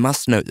 we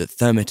must note that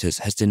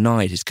Thermitus has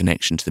denied his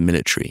connection to the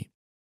military.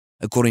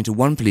 According to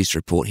one police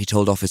report, he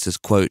told officers,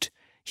 quote,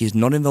 he is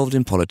not involved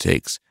in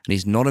politics and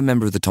he's not a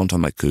member of the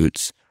Tonton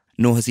Macoutes,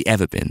 nor has he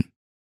ever been.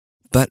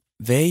 But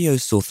Veilleux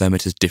saw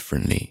Thermitus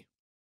differently.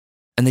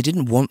 And they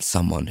didn't want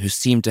someone who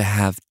seemed to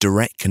have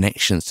direct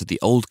connections to the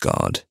old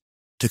guard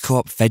to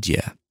co-opt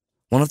Fedia,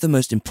 one of the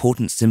most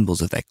important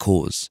symbols of their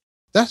cause.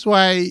 That's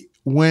why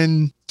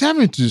when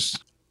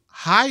Thermitus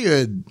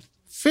hired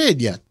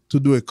Fedia to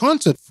do a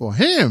concert for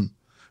him,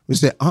 we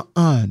said,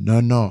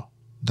 no,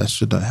 that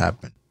shouldn't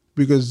happen.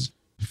 Because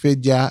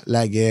Fedia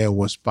Laguerre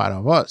was part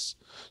of us.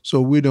 So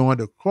we don't want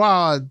the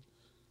crowd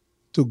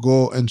to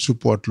go and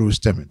support Louis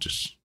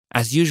Thermitus.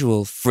 As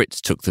usual, Fritz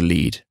took the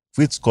lead.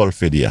 Fritz called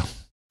Fedia.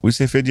 We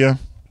say, Fedia,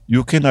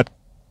 you cannot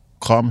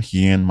come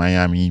here in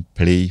Miami,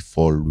 play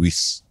for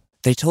Luis.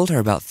 They told her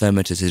about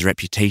Thermitus'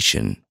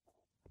 reputation,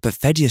 but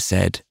Fedia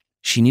said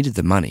she needed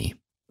the money.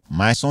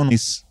 My son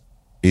is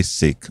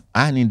sick.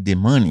 I need the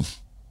money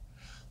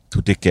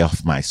to take care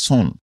of my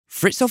son.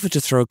 Fritz offered to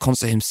throw a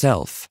concert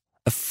himself,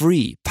 a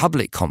free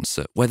public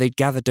concert where they'd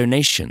gather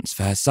donations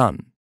for her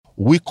son.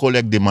 We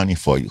collect the money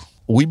for you.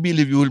 We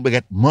believe you will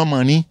get more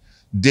money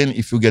than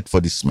if you get for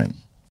this man.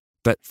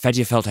 But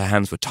Fedia felt her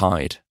hands were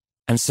tied,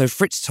 and so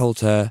Fritz told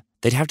her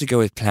they'd have to go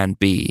with Plan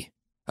B,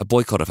 a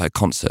boycott of her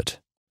concert.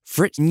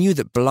 Fritz knew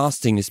that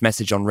blasting this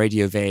message on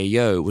Radio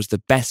Veilleux was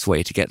the best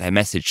way to get their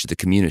message to the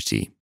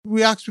community.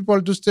 We asked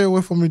people to stay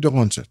away from the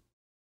concert.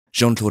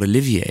 Jean-Claude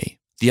Olivier,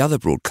 the other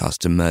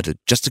broadcaster murdered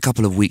just a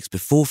couple of weeks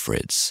before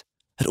Fritz,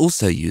 had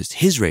also used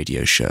his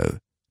radio show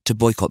to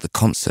boycott the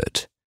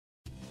concert.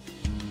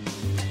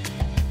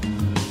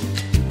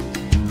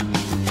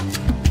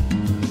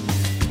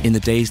 In the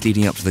days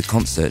leading up to the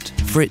concert,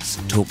 Fritz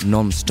talked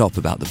non-stop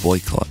about the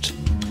boycott.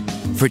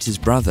 Fritz's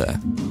brother,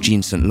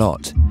 Jean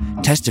Saint-Lot,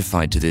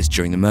 testified to this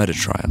during the murder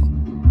trial.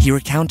 He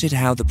recounted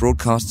how the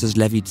broadcasters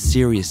levied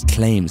serious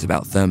claims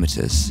about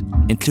Thermitus,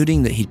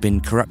 including that he'd been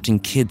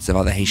corrupting kids of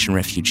other Haitian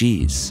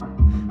refugees,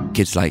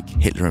 kids like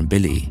Hitler and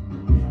Billy,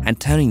 and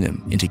turning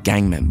them into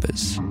gang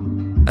members.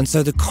 And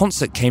so the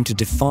concert came to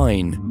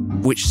define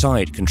which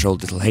side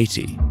controlled Little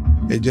Haiti.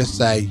 It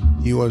just like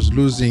he was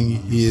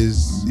losing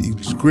his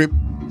grip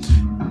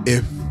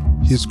if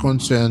his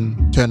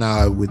concern turned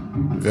out with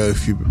very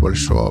few people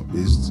show up.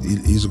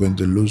 He's going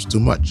to lose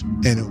too much.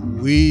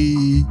 And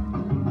we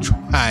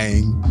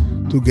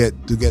trying to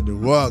get the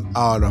rug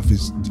out of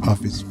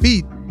his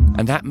feet.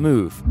 And that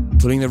move,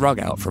 pulling the rug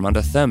out from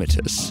under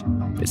Thermitus,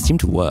 it seemed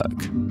to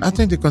work. I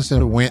think the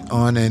concert went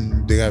on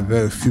and they got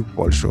very few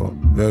people show up.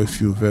 Very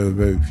few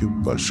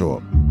people show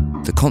up.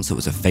 The concert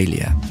was a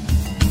failure.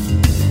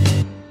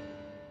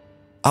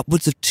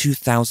 Upwards of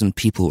 2,000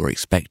 people were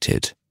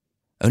expected,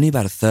 only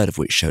about a third of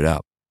which showed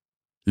up.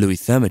 Louis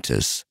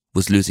Thermitus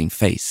was losing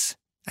face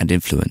and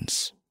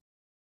influence.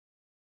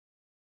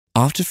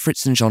 After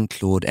Fritz and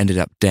Jean-Claude ended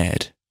up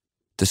dead,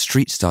 the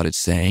street started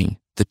saying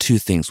the two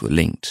things were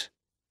linked,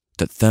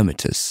 that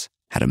Thermitus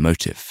had a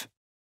motive.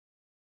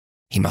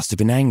 He must have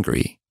been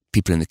angry,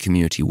 people in the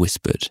community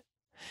whispered.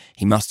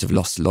 He must have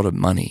lost a lot of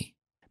money.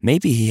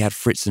 Maybe he had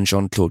Fritz and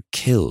Jean-Claude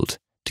killed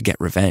to get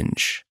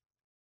revenge.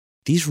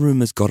 These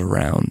rumors got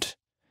around.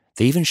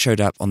 They even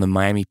showed up on the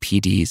Miami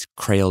PD's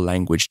Creole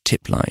language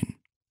tip line.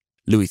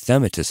 Louis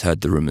Thermitus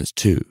heard the rumors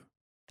too,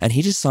 and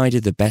he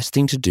decided the best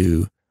thing to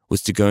do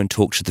was to go and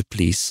talk to the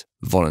police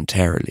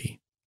voluntarily.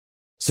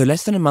 So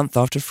less than a month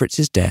after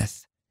Fritz's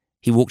death,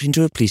 he walked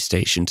into a police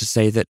station to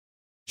say that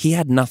he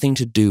had nothing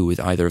to do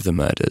with either of the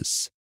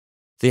murders.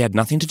 They had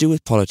nothing to do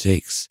with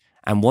politics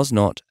and was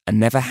not and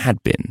never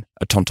had been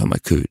a Tonton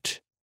Macoute.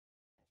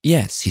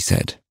 Yes, he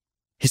said,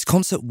 his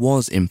concert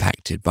was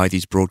impacted by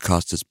these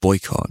broadcasters'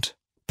 boycott,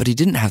 but he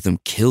didn't have them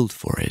killed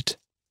for it.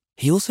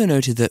 He also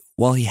noted that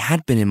while he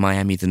had been in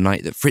Miami the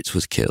night that Fritz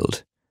was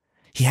killed,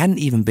 he hadn't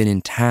even been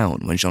in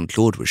town when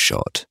Jean-Claude was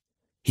shot.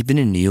 He'd been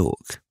in New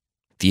York.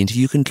 The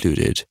interview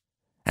concluded,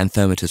 and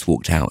Thermitus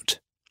walked out.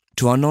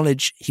 To our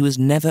knowledge, he was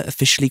never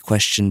officially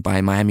questioned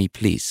by Miami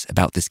police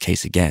about this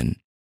case again,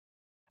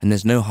 and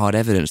there's no hard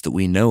evidence that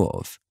we know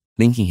of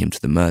linking him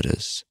to the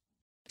murders.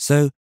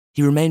 So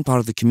he remained part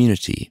of the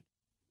community,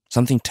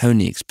 something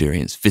Tony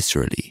experienced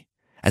viscerally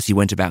as he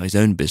went about his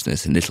own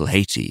business in Little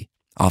Haiti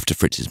after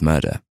Fritz's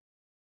murder.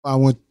 I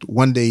went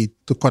one day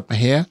to cut my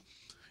hair,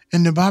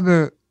 and the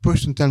barber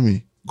person tell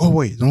me, "Go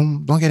away,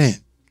 don't get in.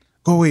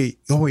 Go away,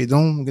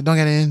 don't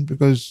get in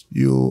because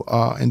you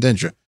are in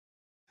danger."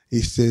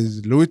 He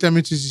says, "Louis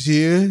Thermitus is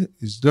here.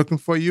 He's looking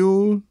for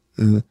you."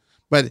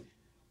 But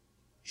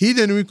he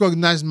didn't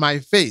recognize my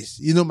face,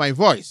 my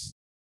voice.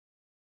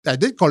 I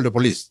did call the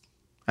police.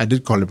 I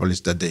did call the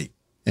police that day.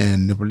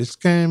 And the police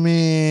came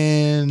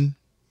in.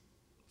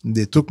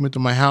 They took me to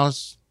my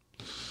house.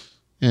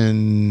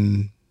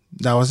 And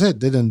that was it.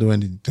 They didn't do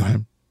anything to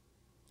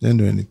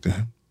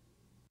him.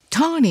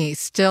 Tony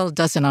still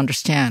doesn't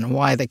understand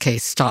why the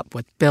case stopped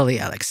with Billy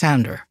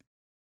Alexander.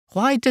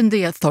 Why didn't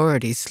the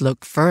authorities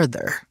look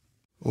further?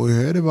 We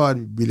heard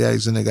about Billy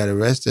Alexander got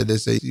arrested. They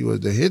say he was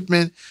the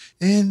hitman,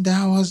 and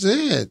that was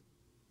it.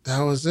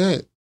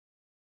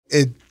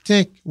 I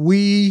think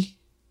we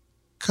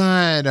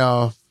kind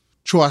of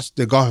trust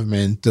the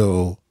government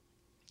to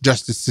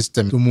justice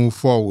system to move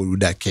forward with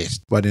that case.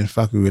 But in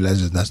fact, we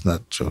realize that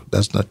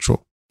that's not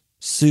true.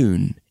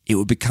 Soon, it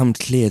would become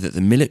clear that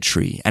the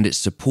military and its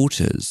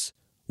supporters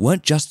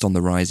weren't just on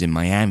the rise in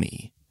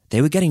Miami.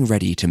 They were getting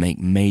ready to make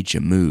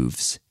major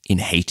moves in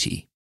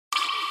Haiti.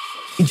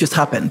 It just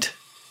happened.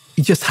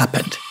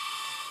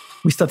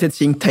 We started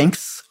seeing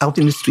tanks out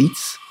in the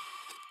streets.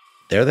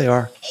 There they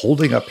are,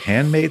 holding up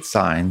handmade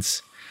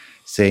signs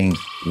saying,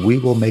 "We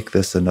will make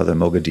this another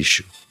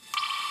Mogadishu.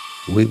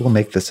 We will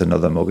make this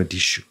another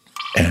Mogadishu."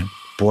 And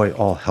boy,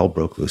 all hell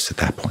broke loose at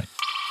that point.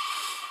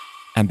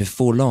 And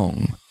before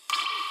long,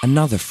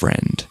 another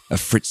friend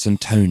of Fritz and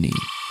Tony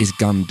is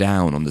gunned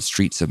down on the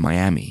streets of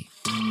Miami,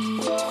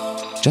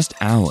 just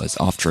hours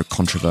after a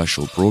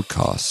controversial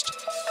broadcast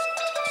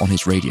on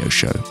his radio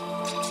show.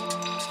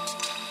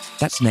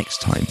 That's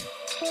next time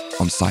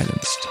on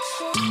Silenced.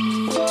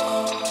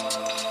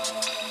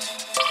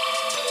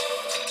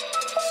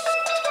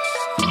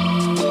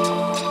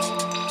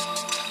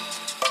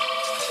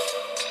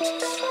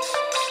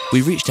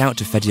 We reached out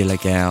to Fede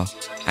Laguerre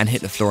and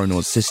Hitler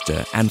Flournoy's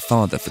sister and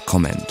father for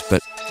comment,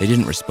 but they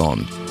didn't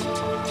respond.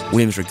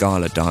 Williams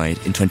Regala died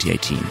in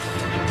 2018.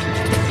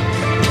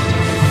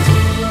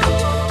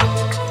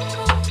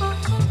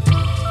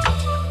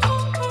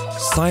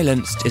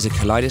 Silenced is a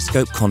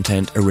Kaleidoscope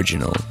Content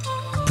original,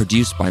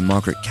 produced by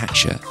Margaret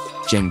Katcher,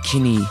 Jen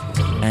Kinney,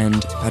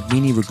 and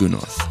Padmini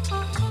Ragunoth.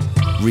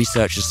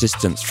 Research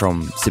assistance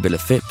from Sibylla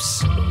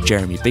Phipps,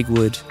 Jeremy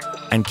Bigwood,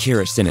 and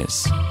Kira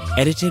Sinnis.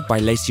 Edited by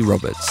Lacey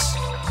Roberts.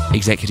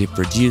 Executive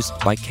produced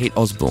by Kate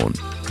Osborne.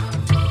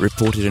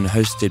 Reported and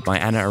hosted by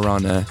Anna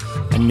Arana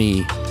and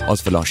me,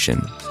 Oz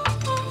Voloshin.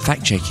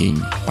 Fact-checking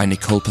by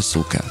Nicole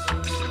Pasulka.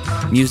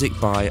 Music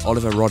by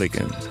Oliver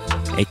Rodigan,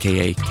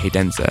 a.k.a.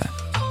 Cadenza.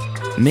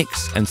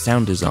 Mix and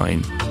sound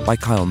design by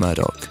Kyle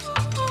Murdoch.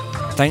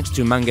 Thanks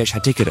to Mangesh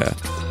Hatikara,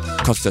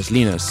 Kostas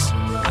Linas,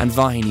 and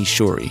Vahini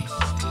Shori.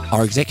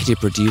 Our executive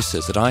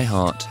producers at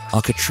iHeart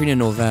are Katrina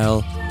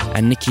Norvell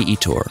and Nikki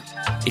Itor.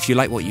 If you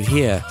like what you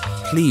hear,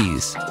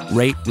 please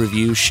rate,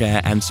 review,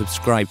 share, and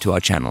subscribe to our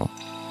channel.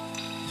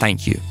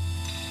 Thank you.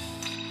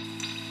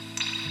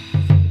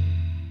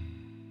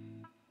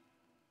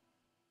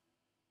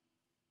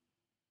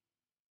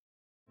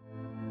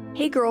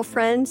 Hey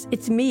girlfriends,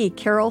 it's me,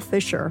 Carol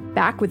Fisher,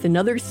 back with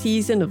another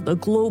season of the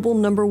global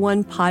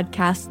 #1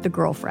 podcast, The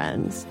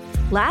Girlfriends.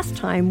 Last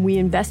time, we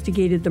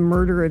investigated the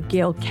murder of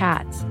Gail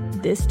Katz.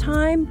 This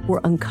time,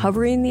 we're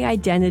uncovering the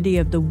identity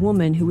of the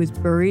woman who was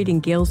buried in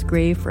Gail's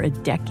grave for a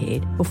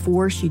decade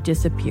before she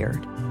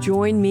disappeared.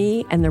 Join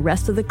me and the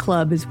rest of the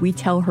club as we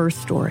tell her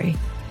story.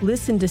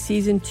 Listen to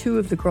Season 2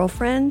 of The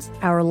Girlfriends,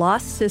 Our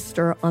Lost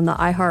Sister on the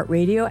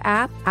iHeartRadio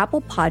app,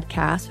 Apple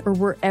Podcasts, or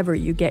wherever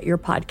you get your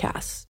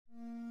podcasts.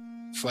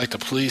 It's like the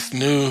police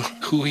knew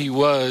who he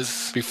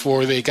was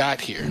before they got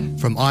here.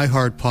 From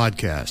iHeart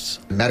Podcasts.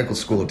 The medical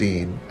school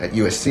dean at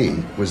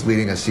USC was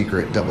leading a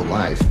secret double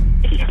life.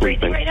 Is he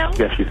breathing right now?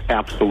 Yes, he's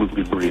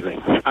absolutely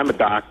breathing. I'm a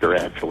doctor,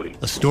 actually.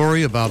 A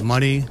story about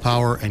money,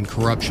 power, and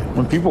corruption.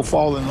 When people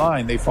fall in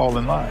line, they fall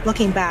in line.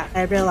 Looking back,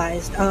 I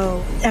realized,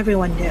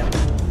 everyone knew.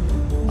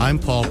 I'm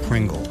Paul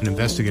Pringle, an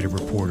investigative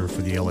reporter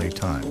for the LA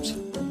Times.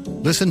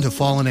 Listen to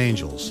Fallen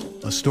Angels,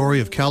 a story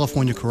of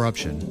California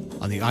corruption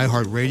on the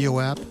iHeartRadio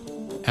app,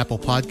 Apple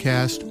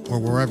Podcast, or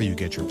wherever you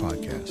get your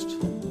podcasts.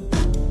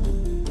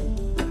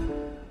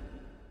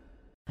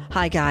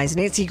 Hi guys,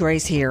 Nancy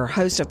Grace here,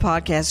 host of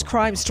podcast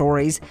Crime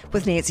Stories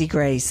with Nancy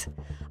Grace.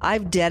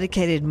 I've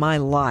dedicated my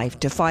life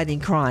to fighting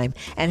crime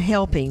and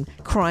helping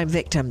crime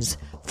victims.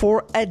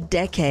 For a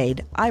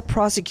decade, I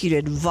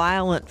prosecuted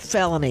violent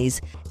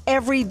felonies.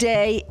 Every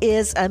day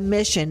is a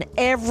mission.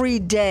 Every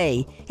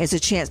day is a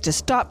chance to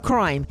stop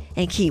crime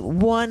and keep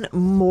one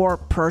more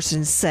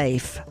person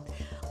safe.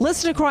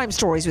 Listen to Crime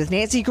Stories with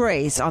Nancy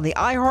Grace on the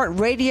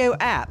iHeartRadio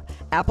app,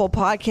 Apple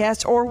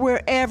Podcasts, or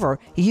wherever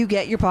you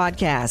get your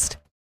podcast.